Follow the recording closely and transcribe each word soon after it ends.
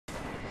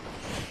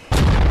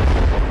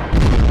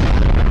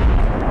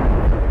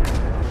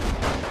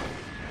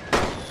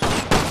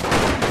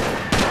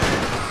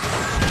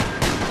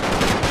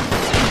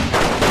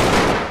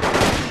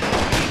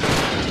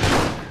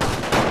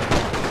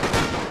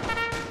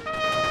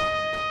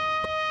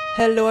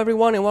Hello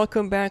everyone and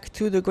welcome back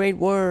to The Great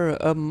War,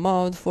 a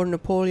mod for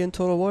Napoleon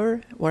Total War,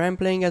 where I'm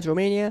playing as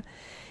Romania.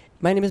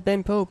 My name is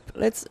Ben Pope.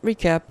 Let's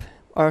recap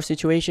our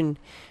situation.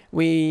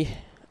 We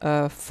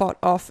fought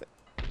off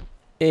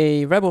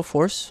a rebel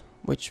force,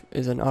 which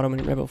is an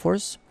Ottoman rebel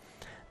force,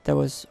 that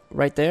was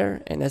right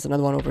there, and there's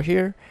another one over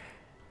here.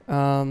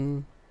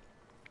 And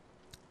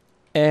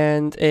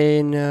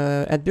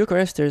at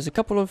Bucharest there's a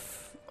couple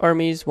of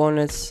armies, one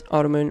that's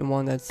Ottoman and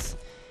one that's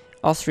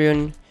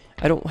Austrian.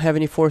 I don't have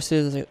any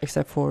forces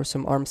except for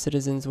some armed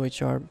citizens,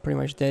 which are pretty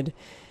much dead.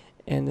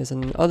 And there's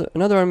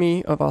another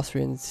army of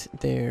Austrians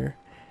there.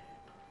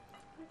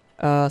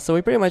 So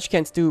we pretty much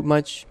can't do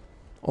much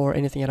or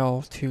anything at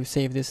all to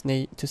save this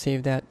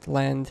that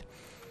land.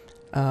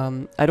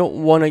 I don't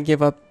want to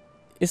give up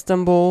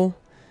Istanbul,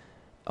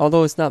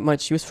 although it's not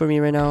much use for me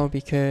right now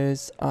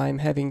because I'm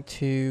having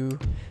to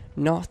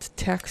not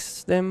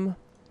tax them.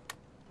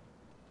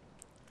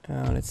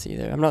 Let's see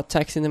there. I'm not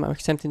taxing them, I'm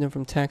exempting them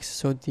from tax,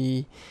 so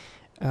the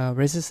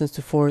resistance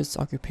to forced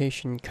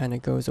occupation kind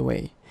of goes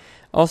away.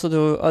 Also,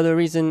 the other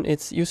reason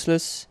it's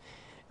useless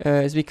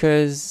is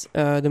because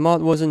the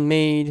mod wasn't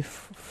made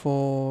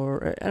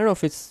for... I don't know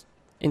if it's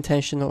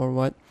intentional or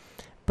what,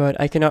 but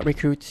I cannot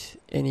recruit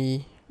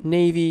any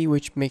navy,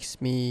 which makes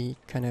me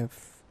kind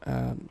of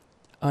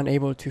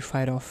unable to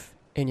fight off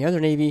any other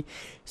navy,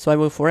 so I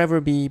will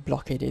forever be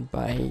blockaded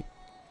by,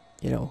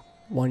 you know,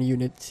 one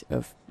unit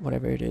of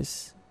whatever it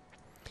is.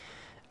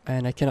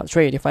 And I cannot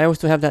trade. If I was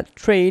to have that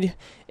trade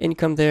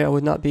income there, I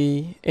would not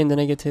be in the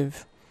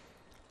negative,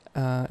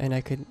 and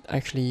I could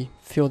actually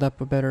build up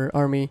a better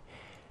army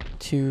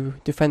to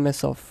defend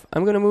myself.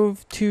 I'm gonna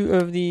move 2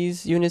 of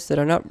these units that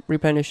are not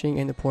replenishing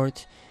in the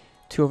port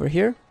to over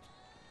here.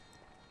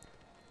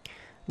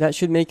 That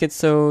should make it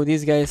so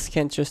these guys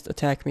can't just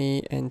attack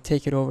me and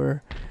take it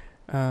over,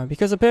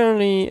 because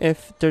apparently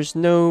if there's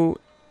no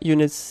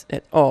units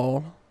at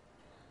all,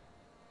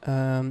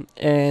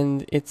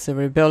 and it's a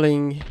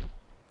rebelling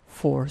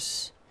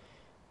force,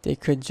 they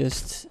could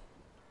just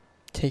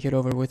take it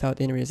over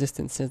without any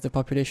resistance, since the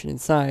population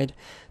inside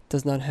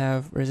does not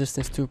have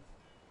resistance to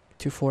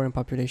foreign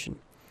population.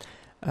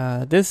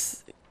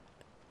 This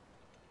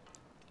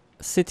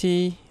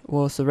city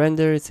will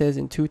surrender, it says,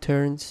 in 2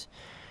 turns,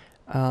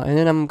 and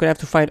then I'm gonna have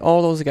to fight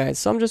all those guys,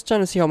 so I'm just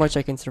trying to see how much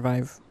I can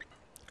survive.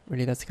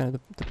 Really, that's kind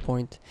of the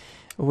point.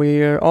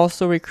 We're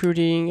also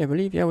recruiting, I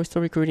believe, yeah, we're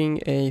still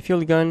recruiting a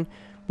field gun,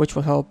 which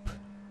will help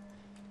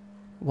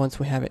once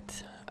we have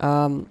it.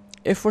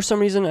 If for some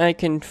reason I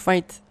can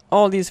fight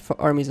all these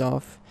armies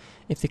off,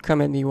 if they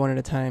come at me one at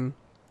a time,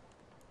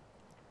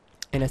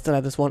 and I still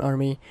have this one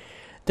army,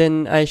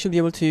 then I should be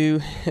able to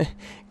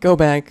go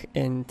back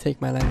and take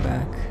my land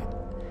back.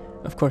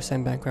 Of course,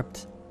 I'm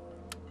bankrupt.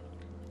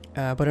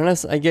 But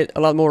unless I get a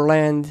lot more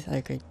land,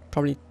 I could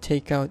probably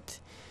take out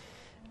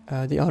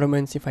the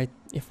Ottomans if I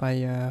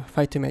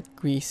fight them at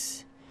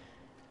Greece.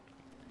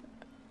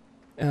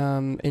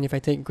 And if I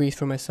take Greece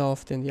for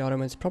myself, then the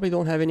Ottomans probably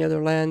don't have any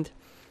other land.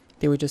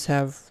 They would just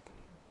have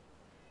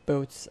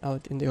boats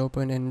out in the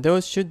open, and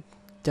those should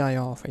die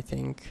off, I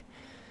think,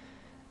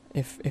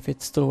 if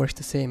it still works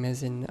the same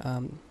as in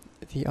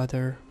the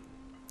other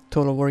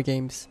Total War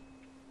games.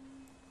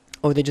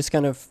 Or they just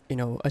kind of, you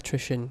know,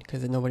 attrition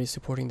because nobody's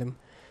supporting them,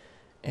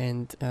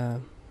 and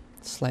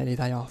slightly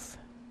die off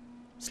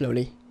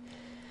slowly.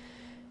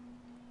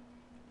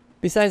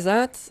 Besides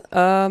that,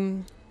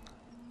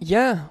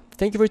 yeah,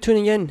 thank you for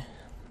tuning in.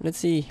 Let's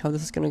see how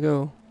this is gonna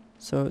go.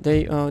 So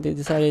they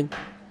decided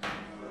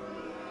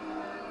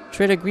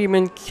trade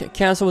agreement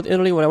cancelled with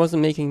Italy. Well, I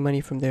wasn't making money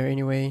from there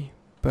anyway,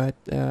 but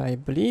I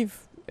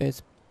believe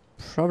it's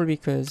probably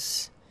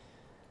because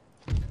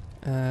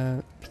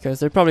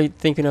they're probably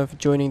thinking of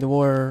joining the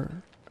war.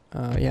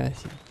 Yeah,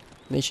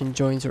 nation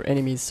joins your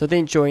enemies, so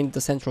they joined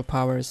the Central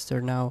Powers. They're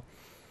now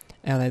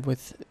allied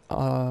with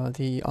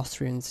the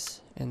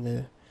Austrians and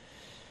the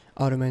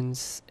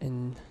Ottomans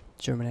and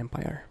German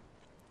Empire.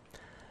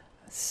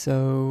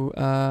 So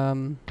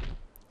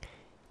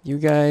you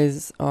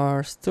guys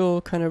are still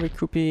kind of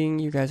recouping.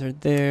 You guys are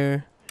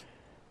there.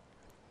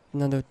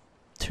 Another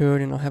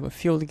turn and I'll have a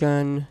field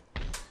gun.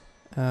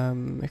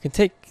 I can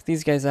take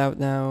these guys out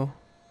now.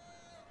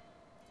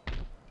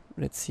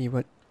 Let's see,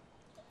 what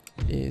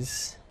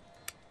is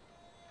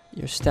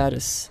your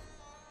status?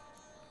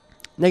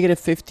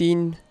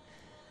 -15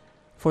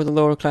 for the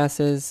lower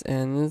classes,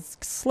 and it's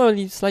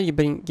slightly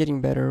getting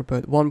better,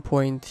 but 1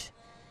 point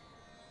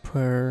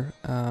per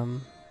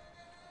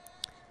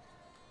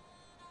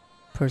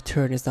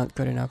turn is not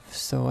good enough,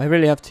 so I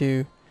really have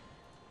to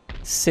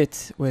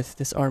sit with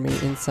this army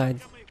inside.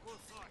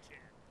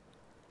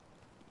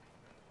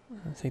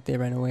 I think they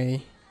ran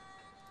away,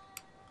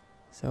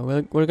 so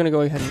we're gonna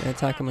go ahead and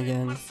attack them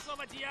again.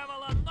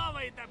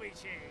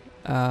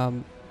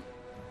 And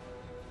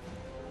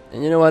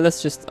you know what,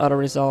 let's just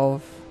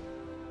auto-resolve.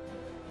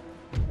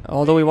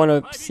 Although we want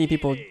to see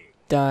people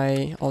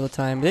die all the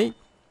time, they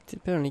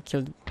apparently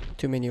killed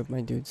too many of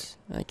my dudes.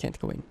 I can't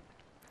go in.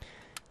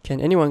 Can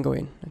anyone go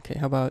in? Okay,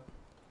 how about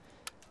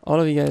all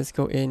of you guys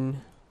go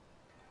in,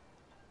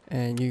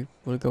 and you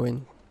will go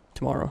in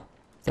tomorrow.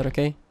 Is that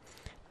okay?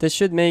 This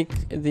should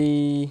make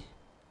the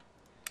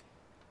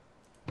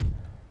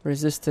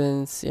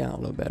resistance, yeah, a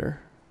little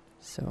better.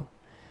 So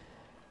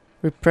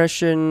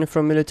repression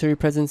from military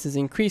presence is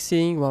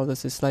increasing while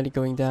this is slightly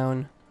going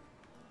down.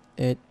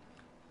 It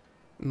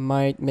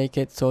might make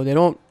it so they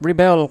don't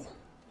rebel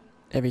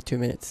every 2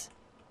 minutes.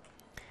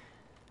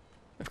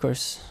 Of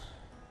course,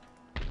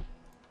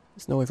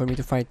 there's no way for me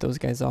to fight those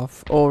guys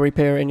off or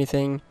repair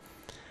anything.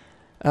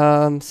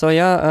 So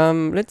yeah,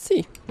 let's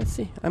see.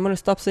 I'm gonna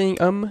stop saying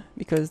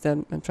because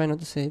then I'm trying not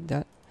to say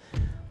that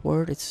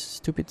word. It's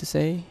stupid to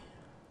say.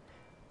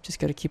 Just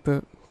gotta keep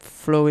a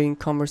flowing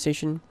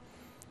conversation.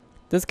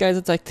 This guy's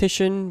a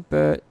tactician,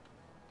 but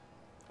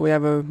we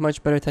have a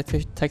much better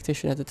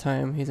tactician at the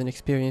time. He's an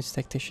experienced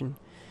tactician,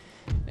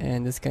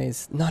 and this guy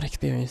is not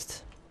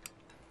experienced,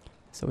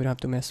 so we don't have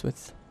to mess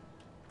with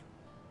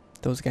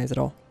those guys at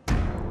all.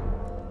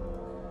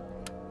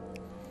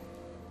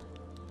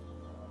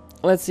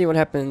 Let's see what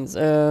happens.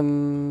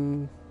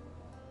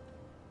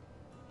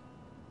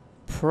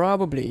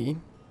 Probably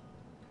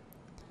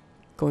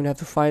going to have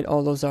to fight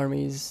all those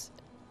armies,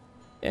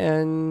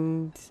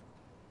 and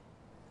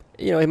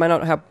you know, it might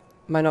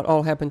not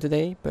all happen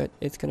today, but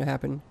it's gonna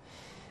happen.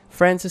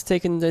 France has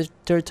taken the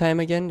third time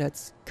again.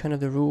 That's kind of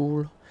the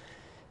rule.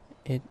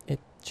 It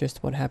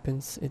just what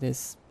happens. It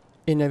is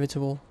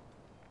inevitable.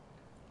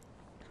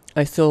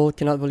 I still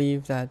cannot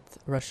believe that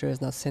Russia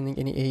is not sending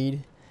any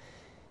aid.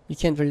 You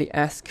can't really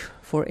ask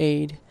for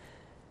aid,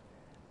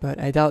 but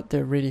I doubt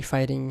they're really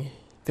fighting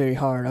very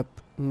hard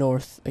up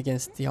north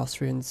against the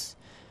Austrians,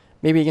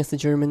 maybe against the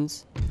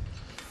Germans.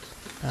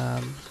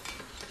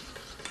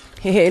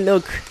 Hey,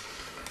 look!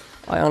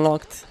 I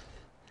unlocked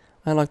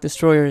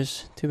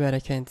destroyers. Too bad I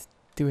can't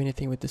do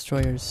anything with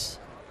destroyers.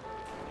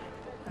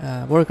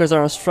 Workers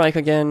are on strike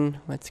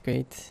again. That's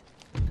great.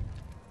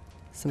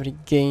 Somebody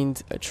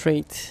gained a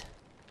trait,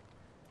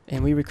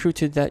 and we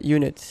recruited that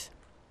unit.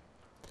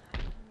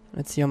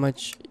 Let's see how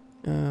much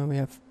we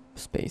have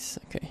space.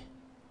 Okay.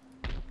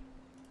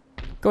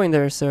 Go in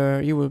there,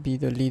 sir. You will be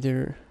the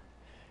leader.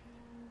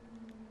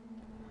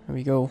 There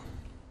we go.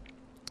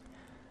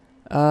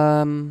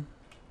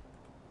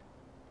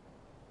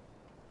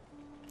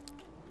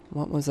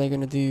 What was I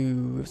gonna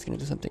do? I was gonna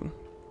do something.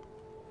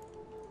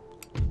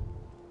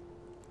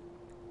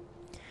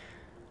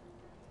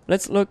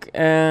 Let's look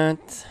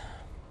at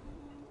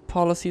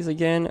policies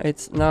again.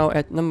 It's now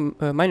at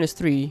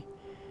 -3,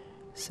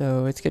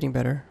 so it's getting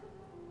better.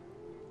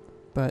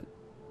 But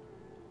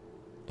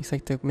it's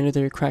like the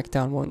military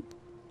crackdown won't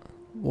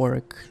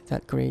work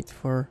that great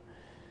for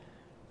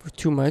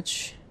too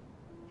much.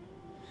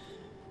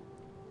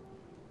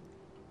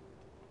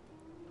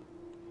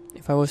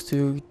 If I was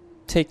to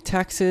take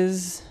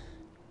taxes,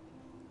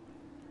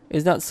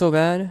 it's not so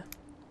bad.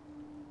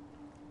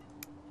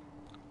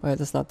 But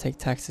let's not take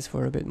taxes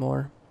for a bit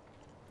more.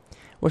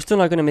 We're still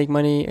not gonna make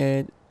money.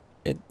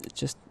 It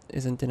just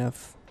isn't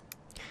enough.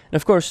 And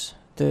of course,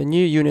 the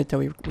new unit that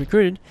we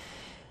recruited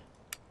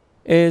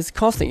is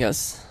costing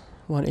us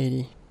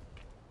 180.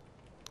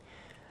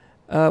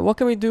 What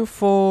can we do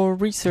for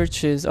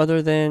researches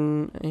other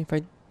than if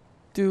I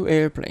do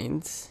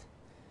airplanes?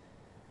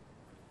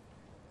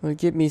 Will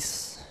give me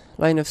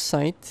line of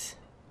sight,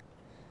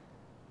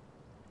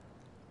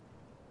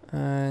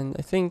 and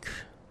I think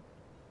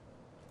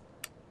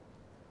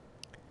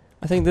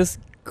this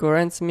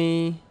grants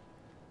me,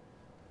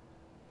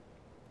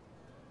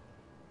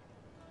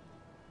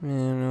 I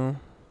don't know,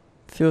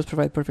 fields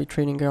provide perfect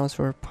training grounds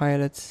for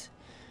pilots.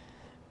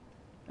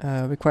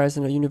 Requires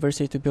a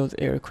university to build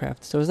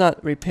aircraft, so it's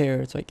not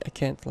repaired, so I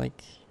can't,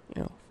 like,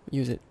 you know,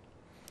 use it.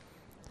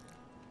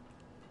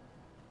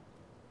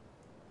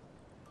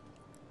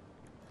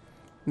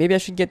 Maybe I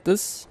should get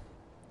this.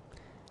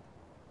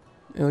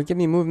 It'll give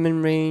me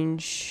movement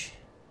range.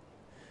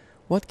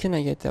 What can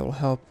I get that will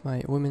help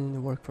my women in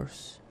the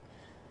workforce?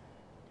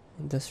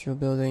 Industrial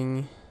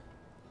building.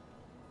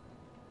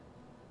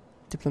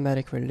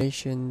 Diplomatic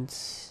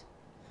relations.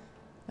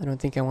 I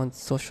don't think I want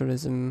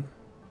socialism.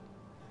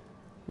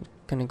 It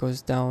kind of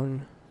goes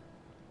down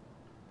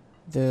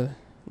the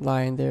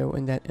line there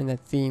in that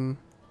theme.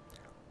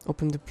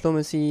 Open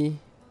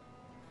diplomacy.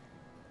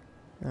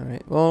 All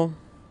right. Well,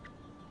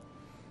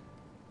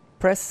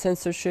 press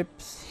censorship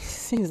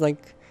seems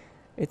like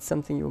it's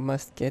something you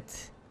must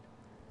get.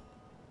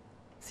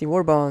 See,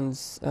 war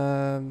bonds.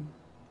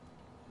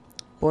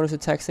 Bonus to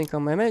tax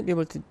income. I might be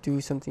able to do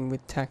something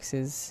with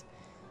taxes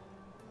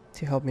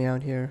to help me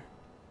out here.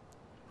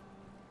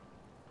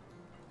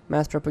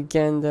 Mass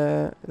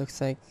propaganda.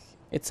 Looks like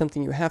it's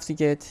something you have to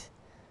get.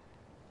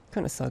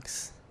 Kind of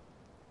sucks.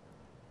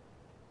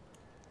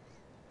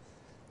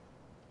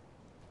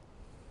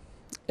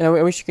 And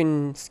I wish you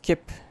can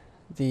skip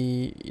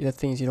the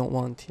things you don't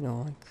want, you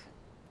know, like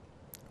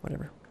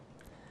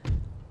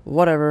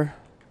whatever.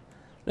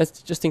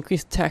 Let's just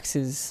increase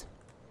taxes.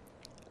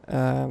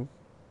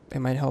 It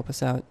might help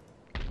us out.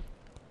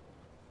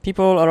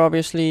 People are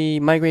obviously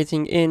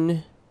migrating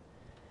in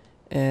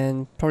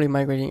and probably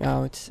migrating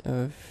out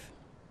of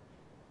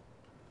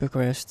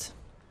Bucharest.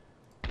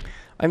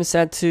 I'm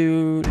sad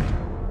to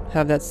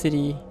have that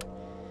city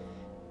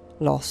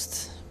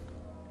lost.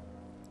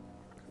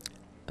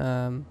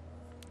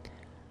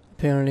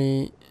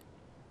 Apparently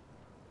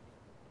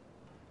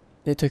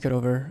they took it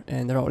over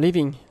and they're all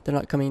leaving. They're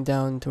not coming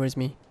down towards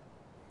me.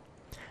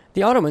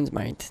 The Ottomans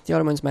might. The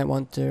Ottomans might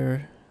want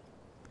their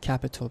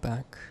capital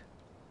back.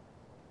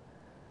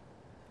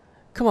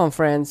 Come on,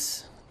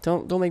 friends.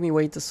 Don't make me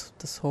wait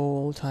this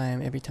whole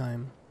time, every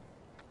time.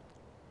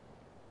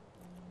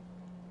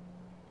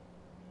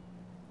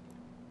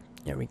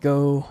 There we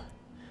go.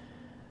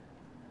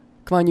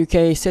 Come on,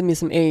 UK, send me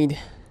some aid.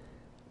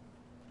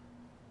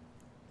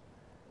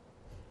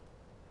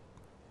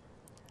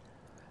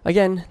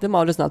 Again, the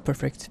mod is not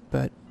perfect,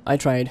 but I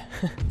tried.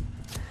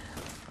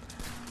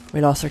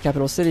 We lost our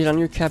capital city. Our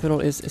new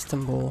capital is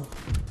Istanbul.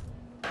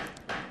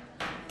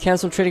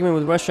 Cancel trading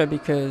agreement with Russia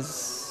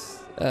because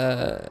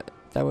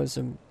that was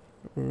a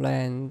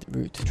land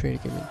route trade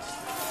agreement.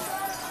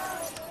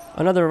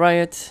 Another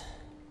riot.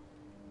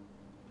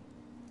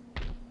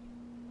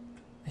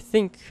 I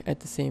think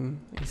at the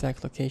same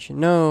exact location.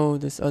 No,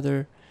 this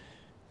other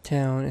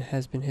town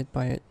has been hit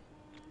by it.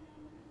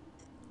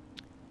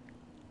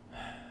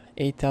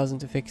 8,000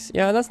 to fix.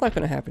 Yeah, that's not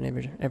gonna happen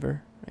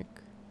ever.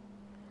 Like,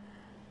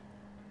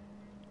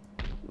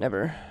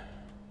 never.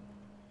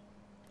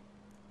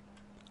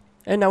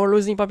 And now we're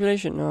losing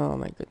population. Oh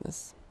my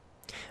goodness.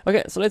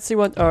 Okay, so let's see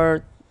what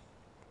our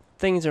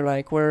things are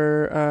like.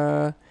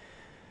 We're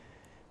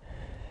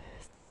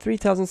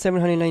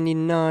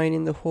 3,799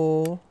 in the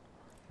hole.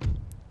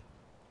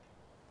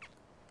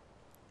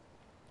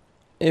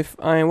 If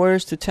I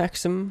was to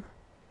tax them,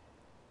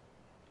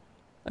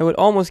 I would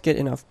almost get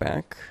enough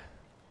back.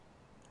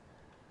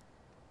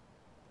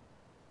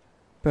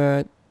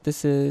 But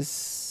this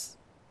is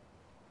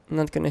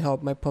not going to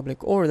help my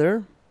public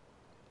order.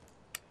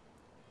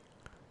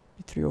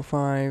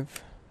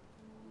 305.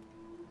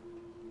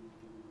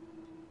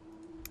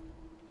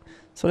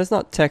 So let's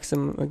not tax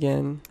them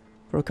again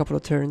for a couple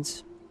of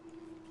turns.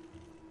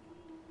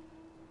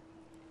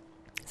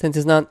 Since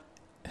it's not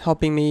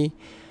helping me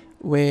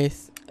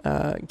with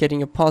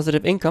getting a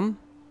positive income.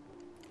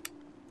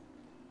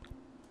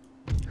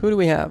 Who do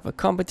we have? A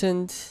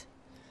competent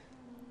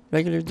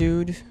regular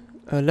dude,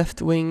 a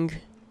left-wing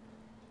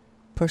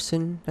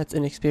person that's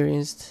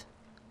inexperienced.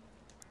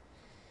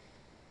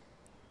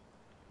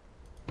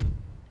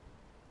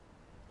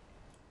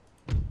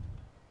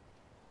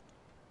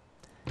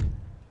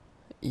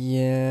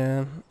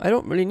 Yeah, I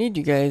don't really need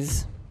you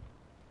guys.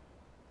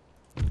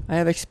 I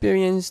have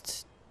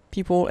experienced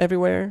people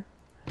everywhere.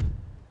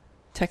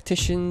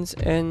 Tacticians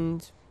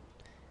and,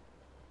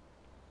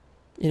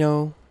 you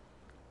know,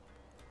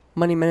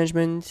 money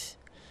management.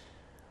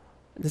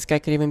 This guy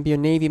could even be a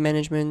Navy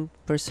management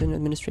person,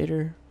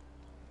 administrator.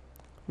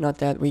 Not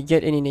that we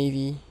get any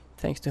Navy,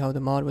 thanks to how the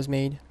mod was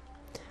made.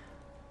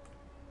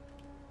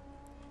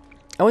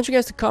 I want you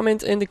guys to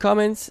comment in the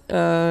comments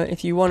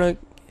if you want to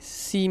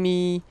see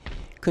me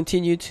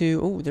continue to...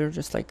 Oh, they're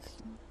just like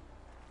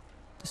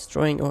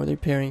destroying or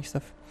repairing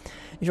stuff.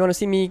 If you want to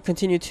see me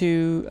continue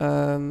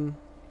to...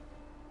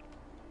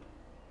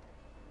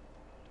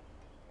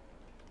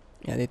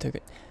 yeah, they took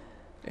it.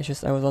 It's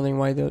just I was wondering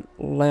why the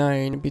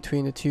line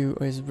between the two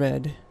is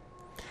red.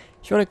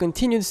 If you want to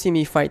continue to see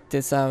me fight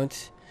this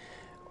out,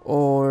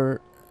 or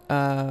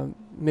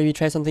maybe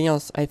try something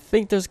else, I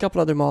think there's a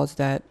couple other mods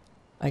that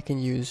I can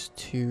use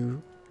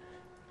to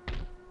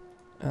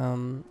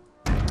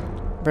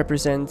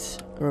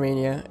represent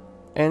Romania,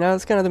 and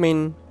that's kind of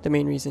the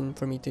main reason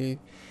for me to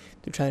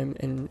try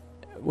and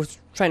was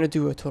trying to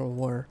do a total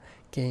war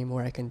game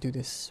where I can do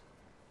this.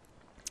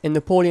 And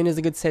Napoleon is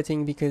a good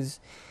setting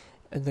because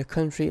the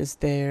country is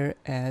there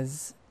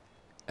as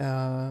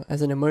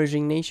an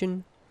emerging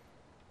nation.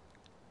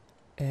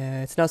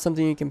 It's not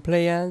something you can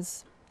play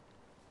as,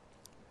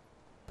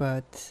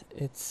 but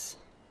it's...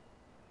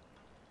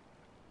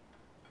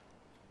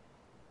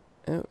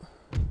 Oh,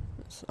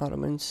 it's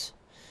Ottomans.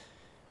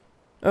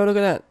 Oh, look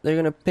at that! They're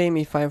gonna pay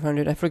me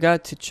 500. I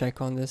forgot to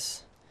check on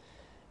this.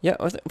 Yeah,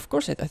 of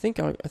course. I think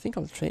I'll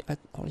trade.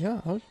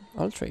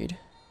 I'll trade.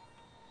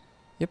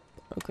 Yep.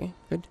 Okay.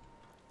 Good.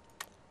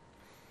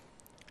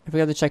 I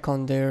forgot to check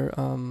on their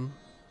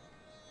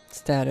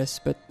status,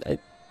 but I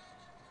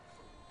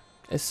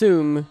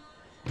assume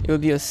it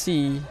would be a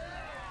C.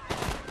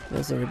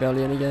 There's a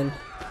rebellion again.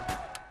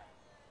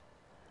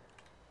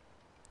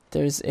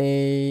 There's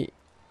a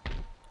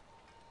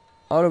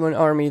Ottoman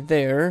army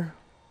there.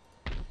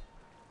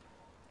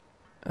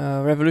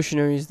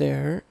 Revolutionaries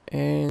there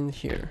and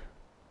here.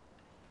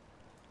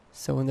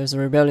 So when there's a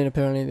rebellion,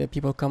 apparently the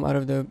people come out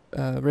of the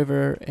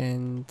river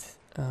and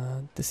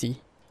the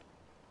sea.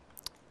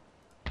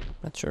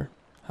 Not sure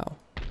how.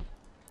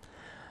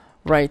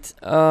 Right.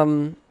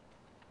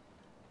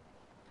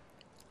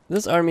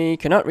 This army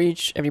cannot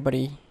reach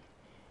everybody,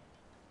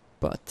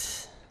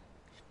 but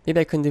maybe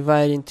I can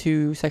divide in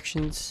 2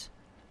 sections.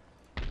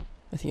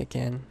 I think I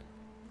can.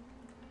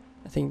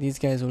 I think these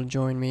guys will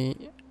join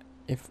me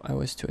if I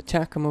was to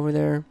attack them over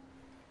there.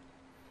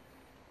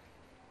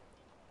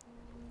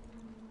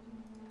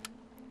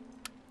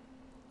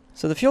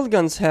 So the field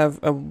guns have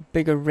a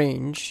bigger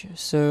range,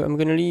 so I'm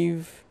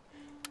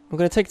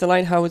gonna take the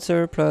light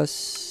howitzer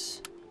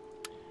plus...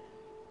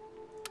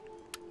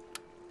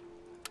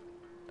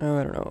 Oh,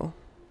 I don't know.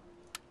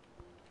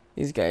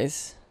 These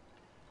guys.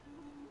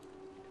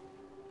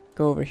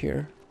 Go over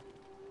here.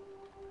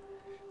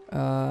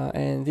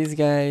 And these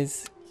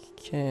guys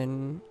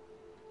can...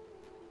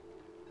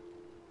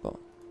 Well,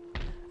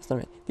 that's not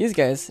right. These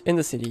guys in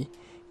the city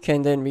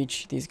can then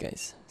reach these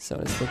guys. So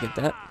let's look at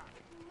that.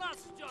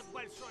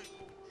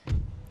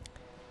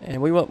 And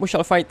we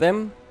shall fight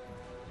them.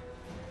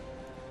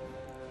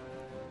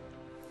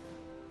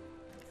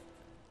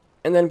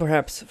 And then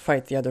perhaps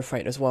fight the other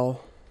fight as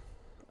well.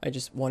 I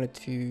just wanted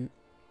to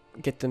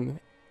get them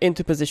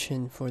into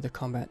position for the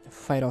combat.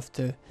 Fight off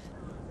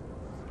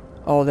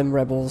all them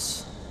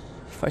rebels.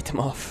 Fight them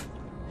off.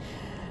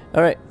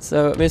 Alright,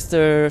 so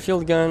Mr.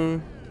 Field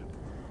Gun,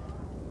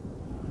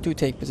 do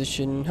take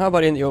position. How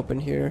about in the open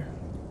here?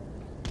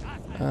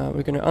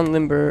 We're gonna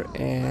unlimber,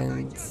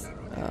 and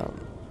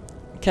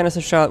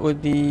canister shot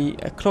would be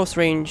a close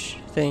range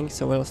thing,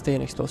 so we'll stay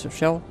in explosive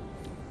shell.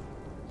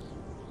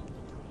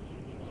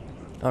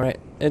 Alright,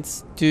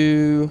 let's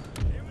do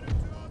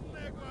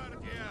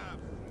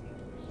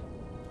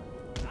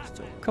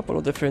a couple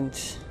of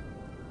different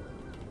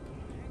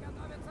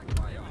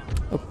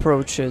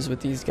approaches with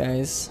these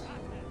guys,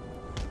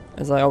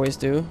 as I always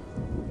do.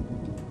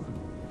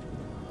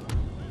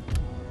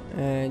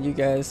 And you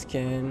guys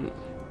can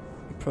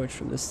approach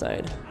from this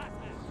side.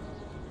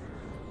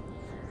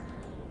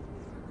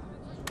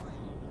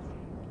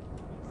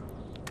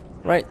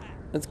 Right,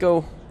 let's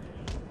go.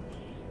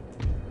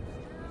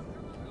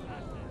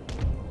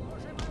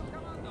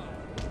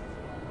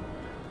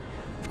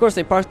 Of course,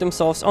 they parked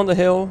themselves on the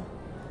hill,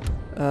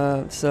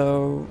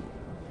 so,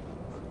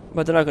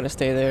 but they're not gonna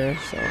stay there,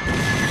 so.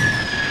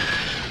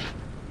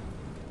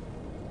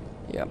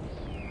 Yep.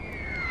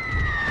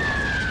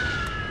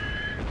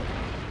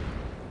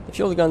 The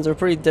field guns are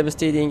pretty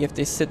devastating if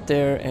they sit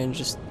there and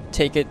just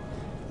take it,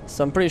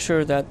 so I'm pretty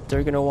sure that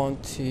they're gonna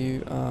want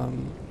to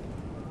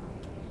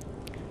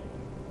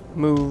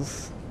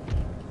move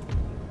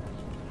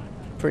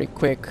pretty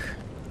quick.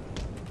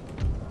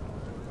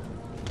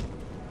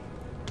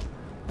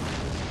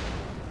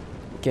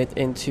 Get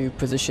into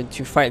position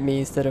to fight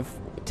me instead of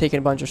taking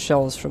a bunch of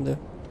shells from the...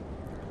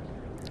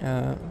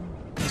 I'm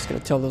just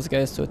gonna tell those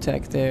guys to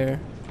attack there.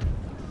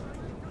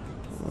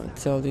 I'm gonna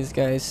tell these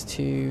guys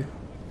to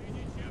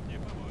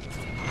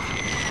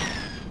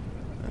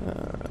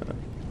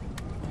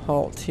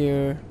halt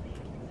here.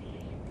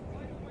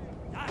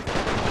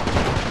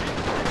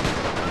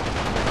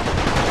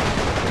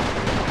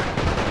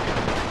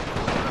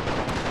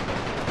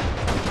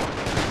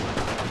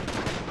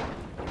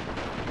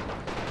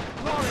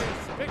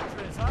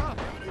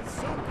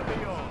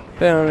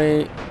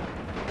 Apparently,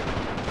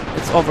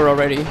 it's over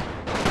already. And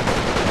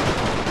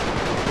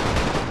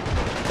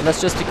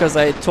that's just because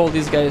I told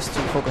these guys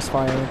to focus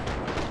fire.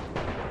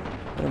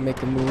 I'm gonna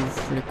make a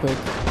move really quick.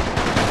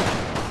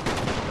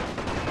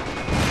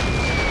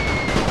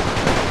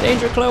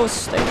 Danger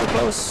close! Danger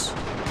close!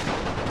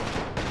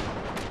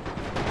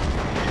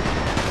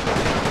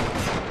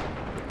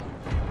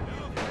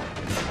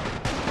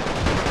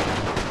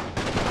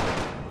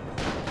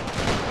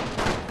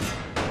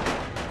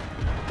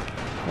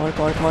 Come on,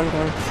 come on, come on,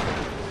 come on.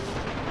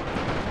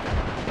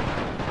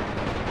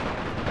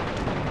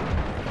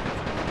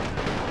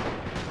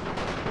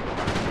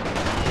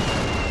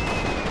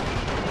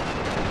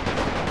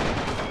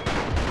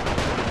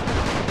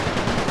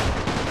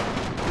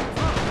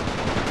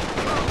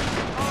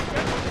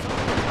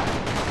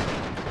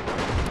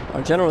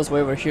 Our general's way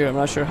over here. I'm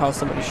not sure how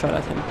somebody shot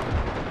at him.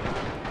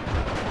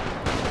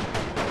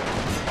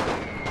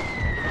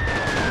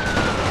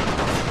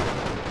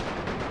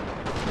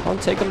 Come on,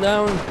 take him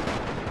down.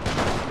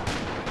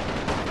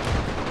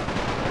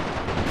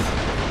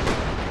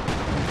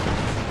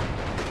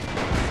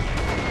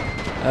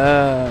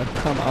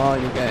 Come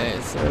on, you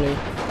guys, really?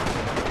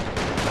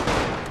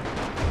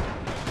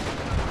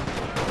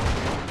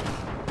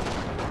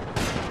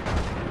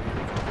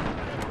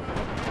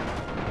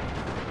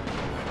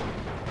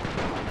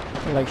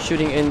 They're like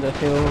shooting in the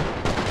hill.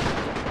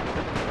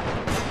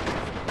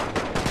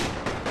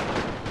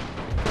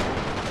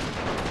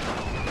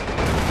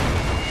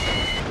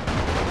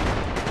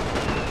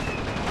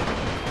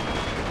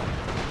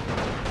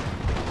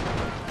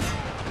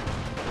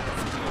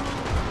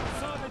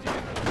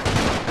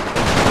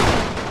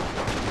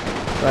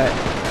 Right.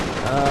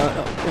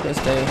 No, we're gonna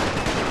stay.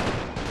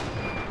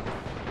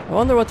 I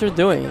wonder what they're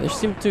doing. They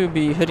seem to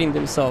be hitting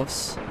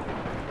themselves.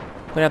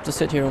 I'm gonna have to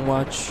sit here and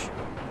watch.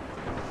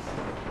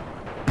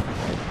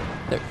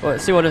 There, well,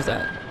 see, what is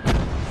that?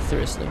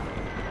 Seriously.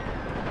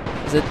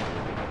 Is it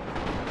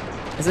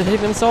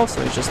hitting themselves,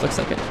 or it just looks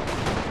like it?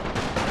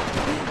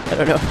 I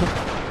don't know.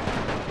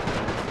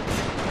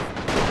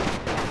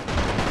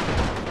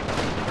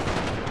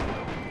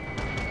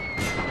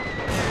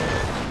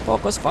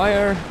 Focus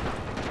fire!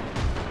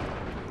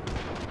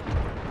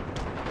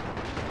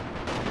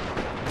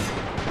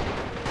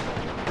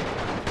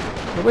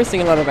 We're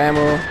wasting a lot of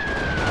ammo.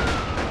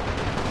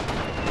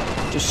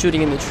 Just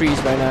shooting in the trees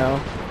right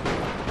now.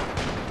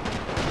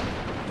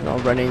 And all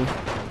running.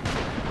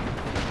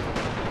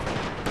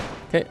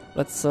 Okay,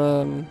 let's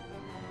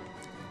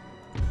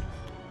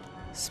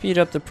speed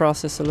up the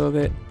process a little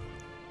bit.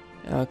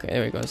 Okay,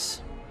 there it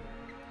goes.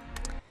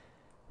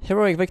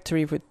 Heroic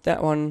victory with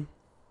that one.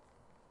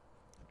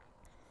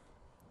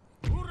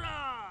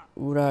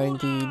 Ura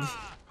indeed.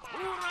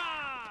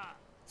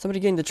 Somebody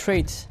gained the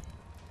trait.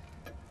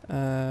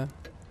 A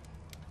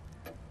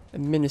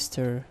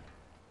minister.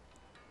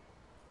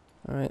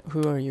 Alright,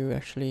 who are you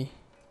actually?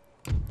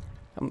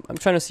 I'm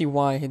trying to see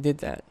why he did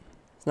that.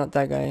 It's not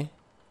that guy.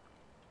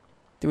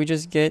 Did we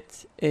just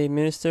get a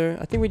minister?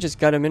 I think we just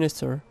got a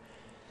minister.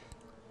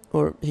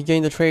 Or he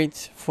gained the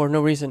trait for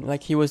no reason.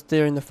 Like he was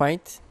there in the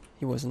fight.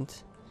 He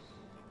wasn't.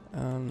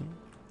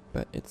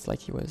 But it's like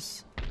he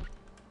was.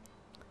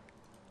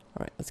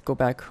 Alright, let's go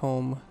back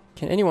home.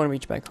 Can anyone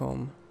reach back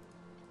home?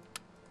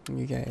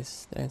 You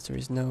guys, the answer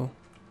is no.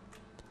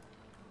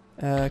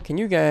 Can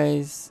you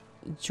guys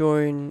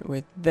join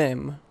with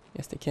them?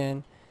 Yes, they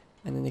can.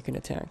 And then they can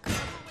attack.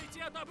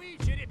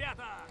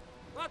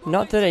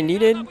 Not that I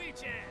needed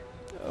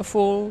a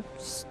full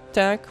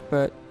stack,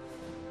 but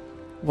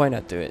why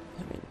not do it?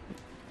 I mean,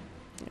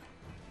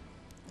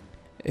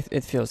 yeah.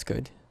 It feels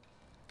good.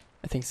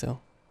 I think so.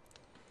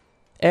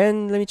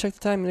 And let me check the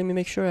time. Let me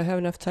make sure I have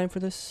enough time for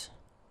this.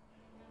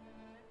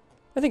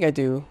 I think I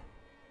do.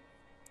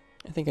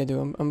 I think I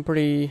do. I'm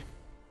pretty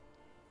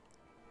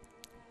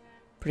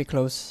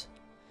close.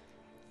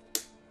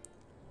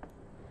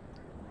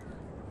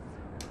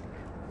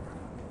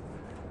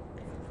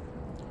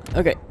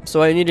 Okay,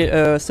 so I needed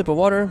a sip of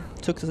water.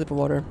 Took the sip of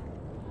water.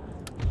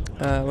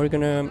 We're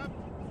gonna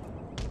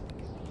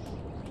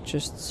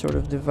just sort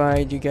of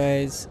divide you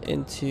guys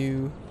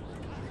into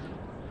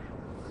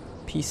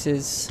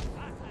pieces.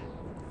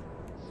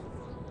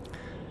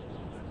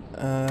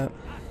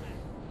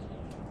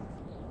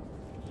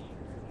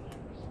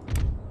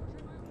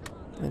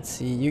 Let's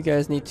see, you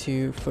guys need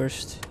to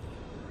first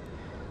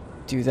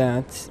do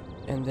that,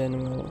 and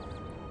then we'll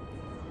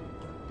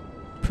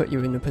put you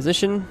in a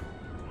position.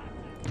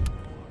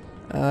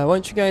 I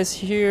want you guys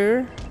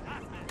here.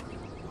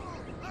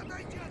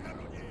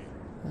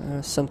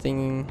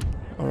 Something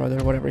or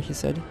other, whatever he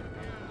said.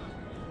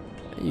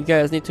 You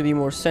guys need to be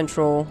more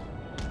central.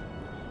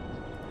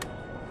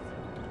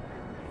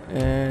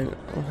 And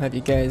I'll have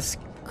you guys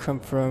come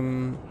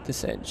from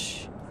this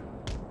edge.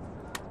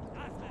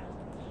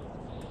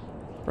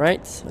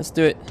 Right, let's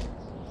do it.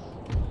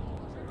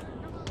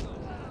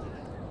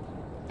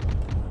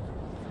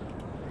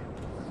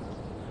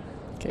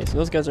 Okay, so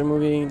those guys are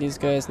moving. These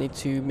guys need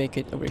to make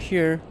it over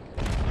here.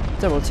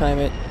 Double time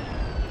it.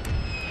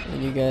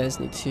 And you guys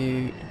need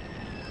to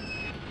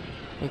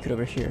make it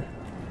over here.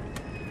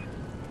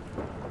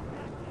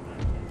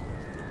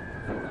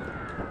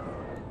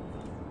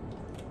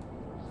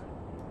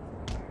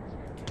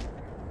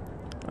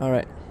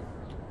 Alright.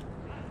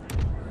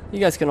 You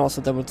guys can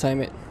also double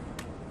time it.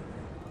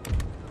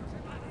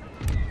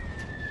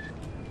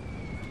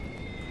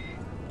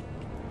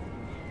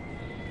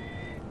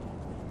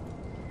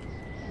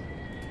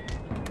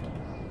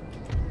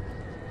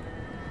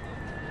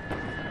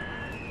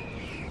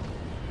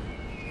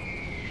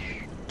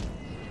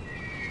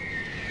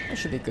 That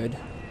should be good.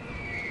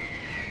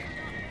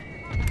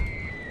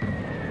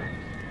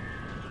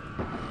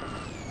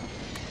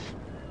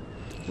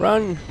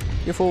 Run,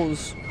 you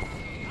fools.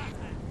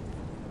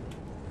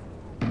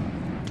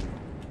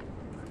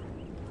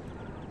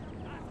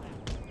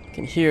 You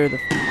can hear the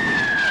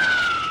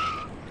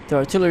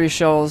artillery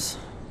shells.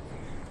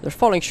 They're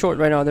falling short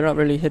right now, they're not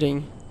really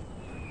hitting.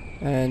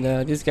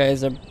 And these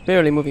guys are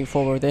barely moving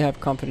forward, they have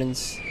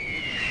confidence.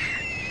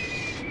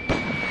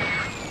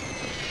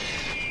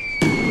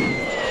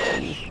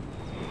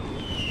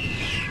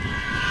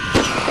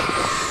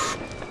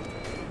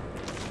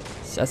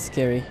 That's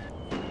scary.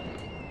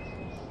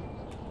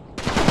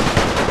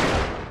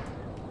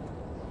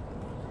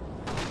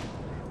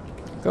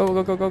 Go,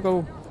 go, go, go,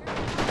 go.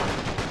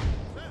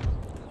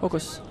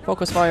 Focus.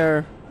 Focus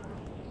fire.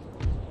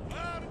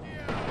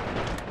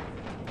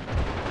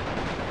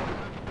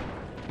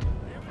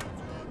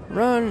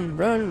 Run,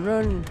 run,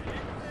 run.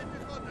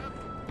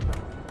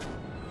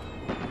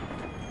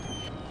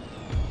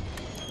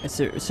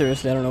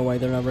 Seriously, I don't know why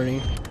they're not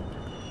running.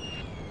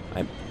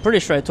 I'm pretty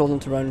sure I told them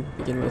to run to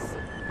begin with.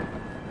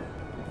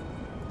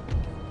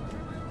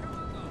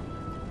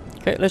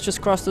 Okay, let's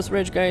just cross this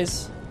ridge,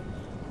 guys.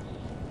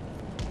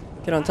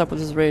 Get on top of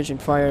this ridge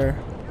and fire.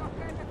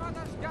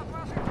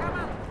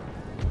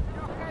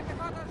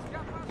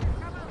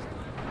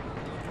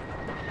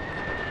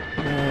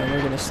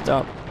 We're gonna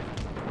stop.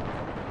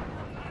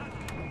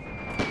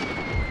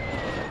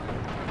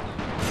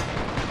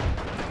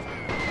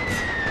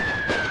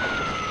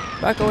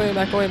 Back away,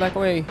 back away, back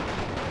away.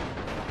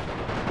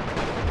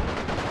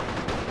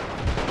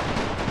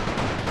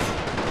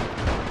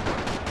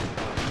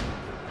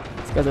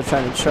 These guys are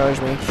trying to charge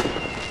me.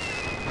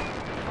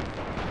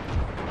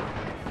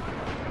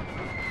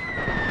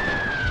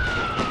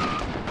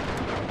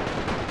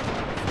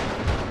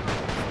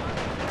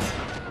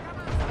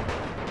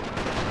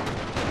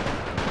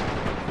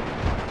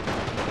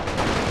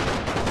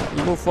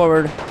 move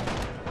forward.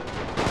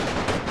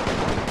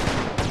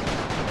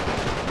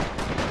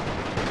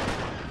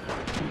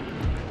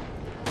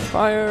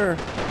 Fire!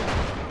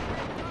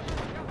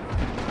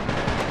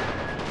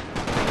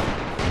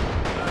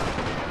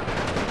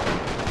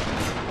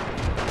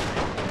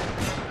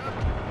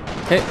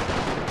 Okay.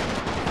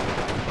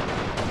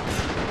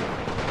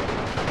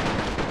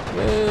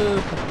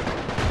 Move!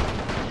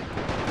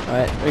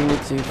 Alright, we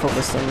need to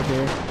focus on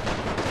here.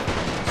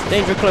 It's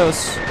danger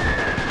close.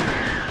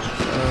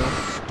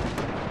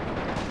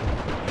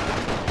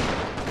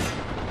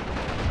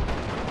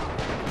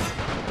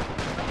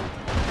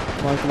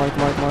 Come on, come on,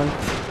 come on, come on.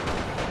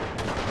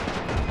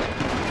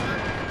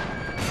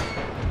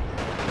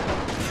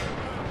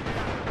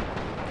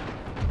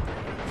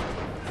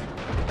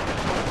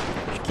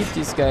 Keep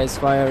these guys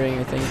firing,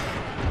 I think.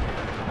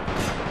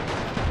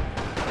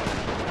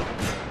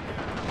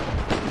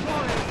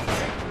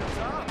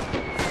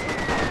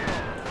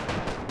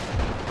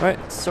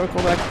 Right,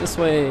 circle back this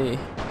way.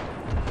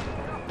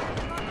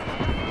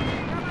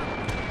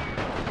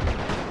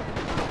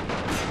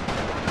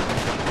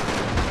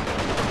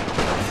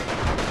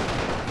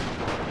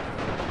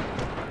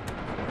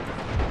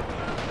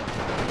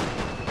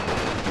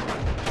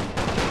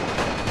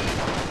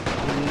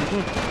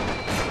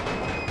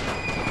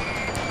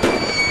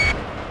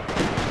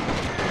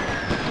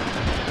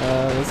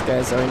 These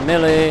guys are in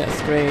melee,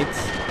 that's great.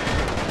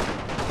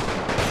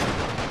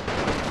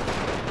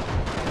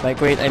 By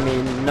great, I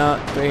mean not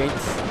great.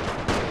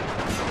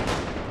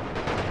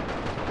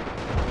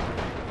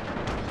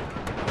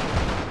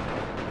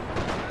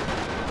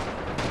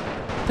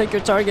 Pick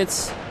your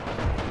targets.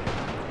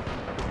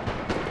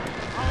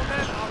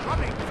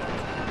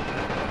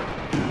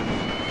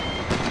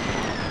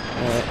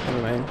 Alright,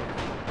 never mind.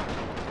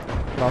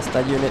 Lost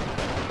that unit.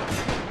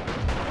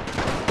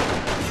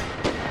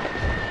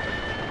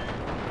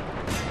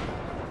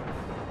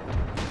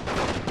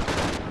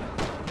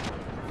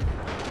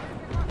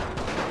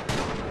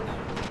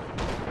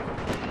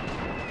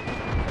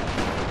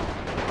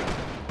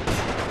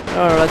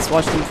 Alright, let's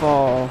watch them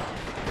fall.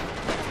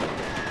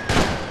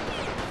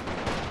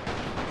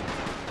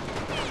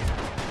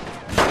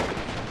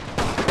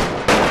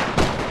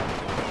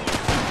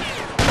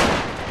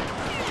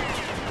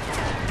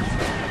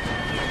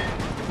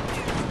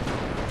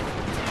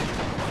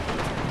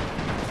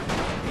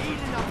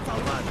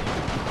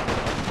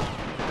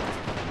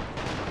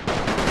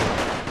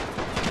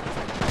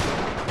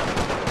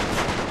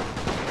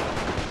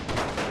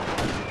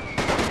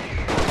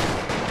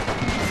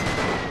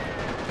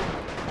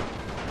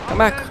 Come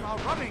back!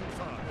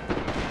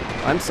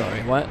 I'm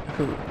sorry, what?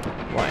 Who?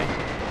 Why?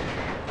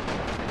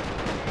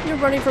 You're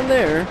running from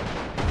there!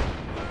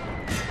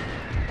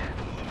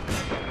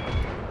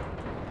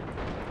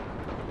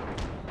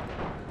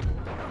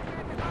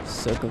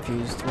 So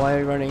confused. Why are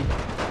you running?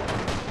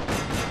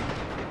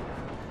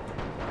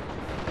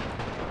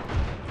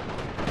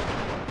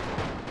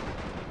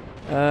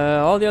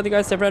 All the other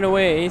guys have run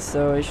away,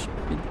 so it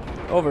should be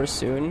over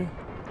soon.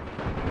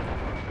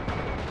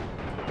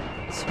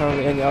 It's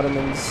hardly any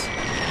Ottomans.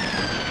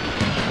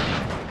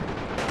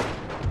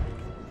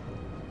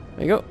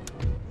 There you go.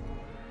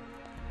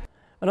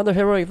 Another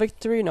heroic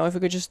victory. Now if we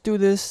could just do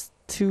this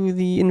to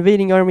the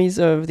invading armies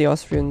of the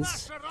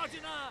Austrians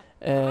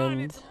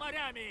and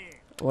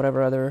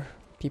whatever other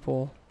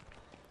people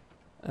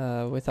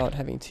without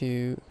having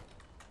to...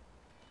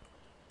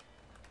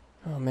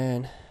 Oh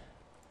man.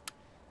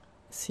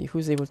 Let's see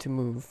who's able to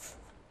move.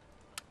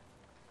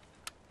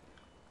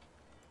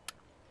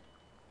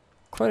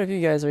 Quite a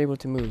few guys are able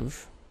to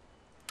move.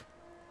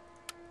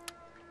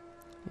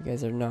 You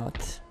guys are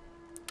not.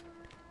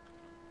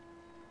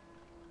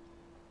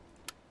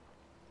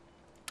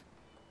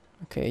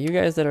 Okay, you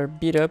guys that are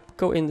beat up,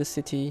 go in the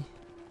city.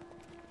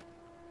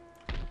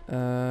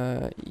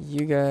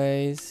 You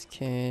guys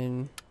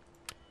can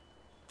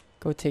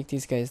go take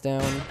these guys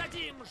down.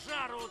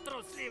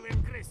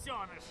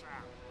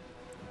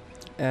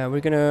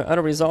 We're gonna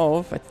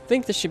auto-resolve. I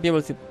think this should be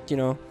able to, you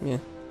know, yeah.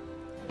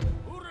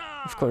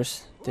 Of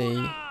course, they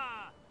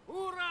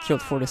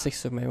killed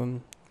 46 of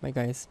my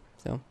guys,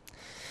 so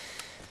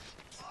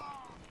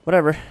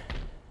whatever.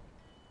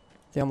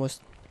 They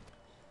almost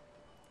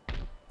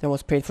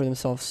paid for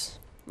themselves.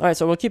 Alright,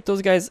 so we'll keep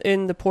those guys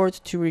in the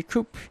port to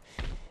recoup.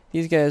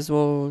 These guys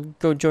will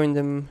go join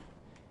them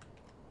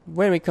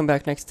when we come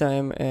back next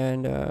time,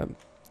 and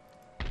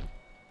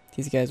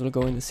these guys will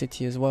go in the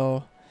city as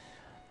well.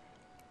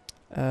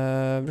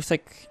 Looks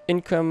like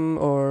income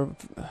or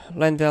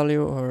land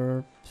value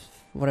or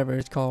whatever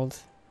it's called.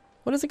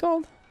 What is it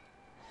called?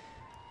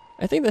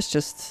 I think that's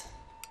just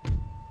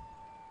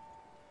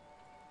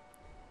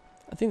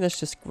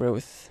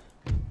growth.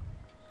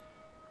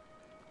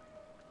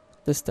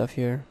 This stuff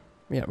here.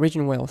 Yeah,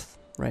 region wealth,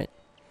 right.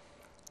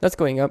 That's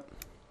going up.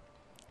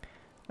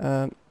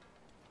 I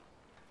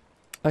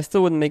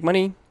still wouldn't make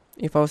money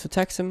if I was to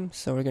tax him,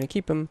 so we're gonna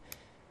keep him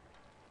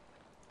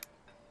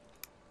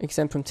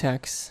exempt from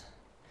tax.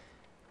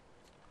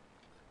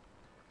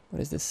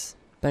 What is this?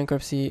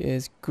 Bankruptcy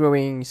is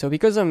growing. So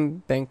because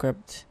I'm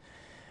bankrupt,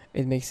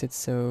 it makes it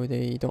so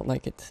they don't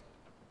like it.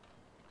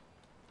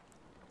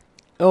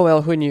 Oh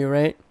well, who knew,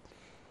 right?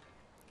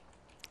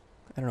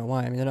 I don't know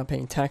why. I mean, they're not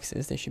paying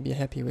taxes. They should be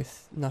happy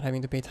with not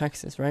having to pay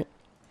taxes, right?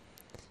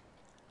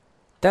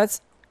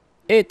 That's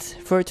it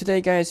for today,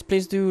 guys.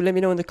 Please do let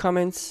me know in the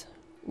comments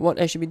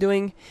what I should be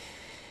doing.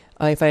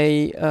 If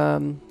I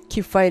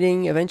keep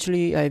fighting,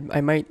 eventually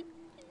I might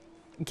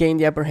gain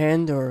the upper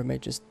hand, or I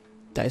might just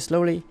die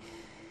slowly.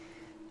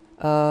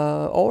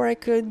 Or I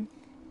could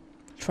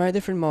try a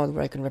different mod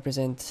where I can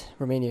represent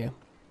Romania.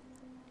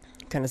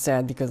 Kind of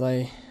sad because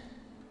I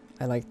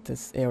like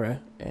this era,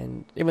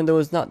 and even though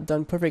it's not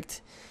done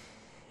perfect,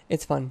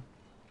 it's fun.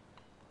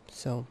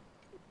 So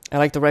I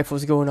like the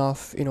rifles going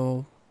off, you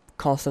know,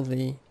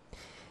 constantly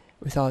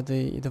without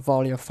the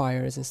volley of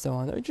fires and so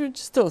on.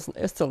 It's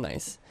still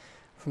nice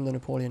from the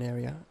Napoleon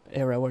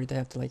era where they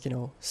have to, like, you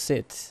know,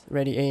 sit,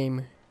 ready,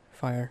 aim,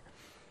 fire.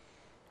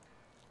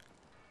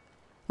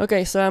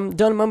 Okay, so I'm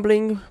done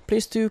mumbling.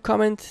 Please do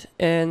comment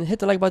and hit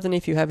the like button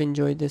if you have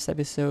enjoyed this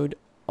episode.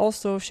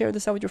 Also, share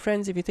this out with your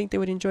friends if you think they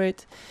would enjoy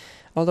it.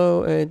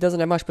 Although it doesn't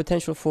have much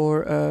potential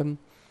for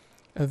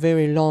a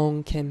very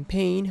long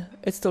campaign,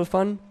 it's still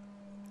fun.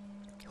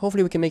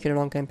 Hopefully we can make it a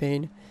long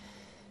campaign.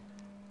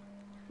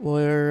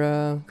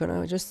 We're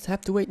gonna just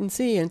have to wait and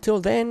see.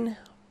 Until then,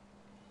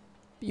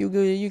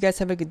 you guys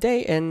have a good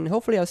day, and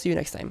hopefully I'll see you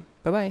next time.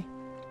 Bye bye.